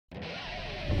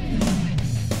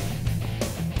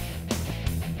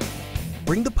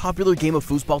Bring the popular game of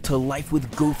foosball to life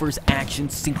with Gopher's Action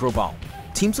Synchro Ball.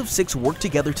 Teams of 6 work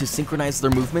together to synchronize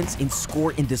their movements and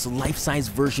score in this life-size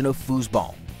version of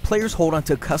foosball. Players hold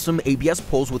onto custom ABS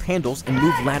poles with handles and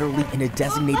move laterally in a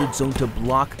designated zone to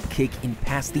block, kick, and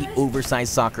pass the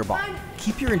oversized soccer ball.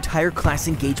 Keep your entire class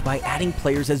engaged by adding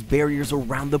players as barriers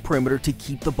around the perimeter to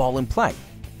keep the ball in play.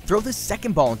 Throw the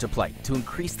second ball into play to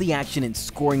increase the action and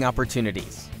scoring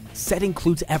opportunities. Set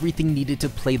includes everything needed to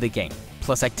play the game,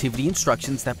 plus activity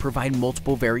instructions that provide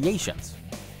multiple variations.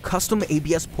 Custom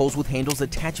ABS poles with handles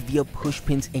attach via push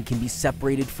pins and can be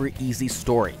separated for easy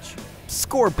storage.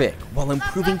 Score big while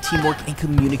improving teamwork and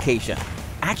communication.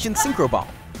 Action Synchro Ball,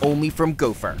 only from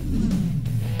Gopher.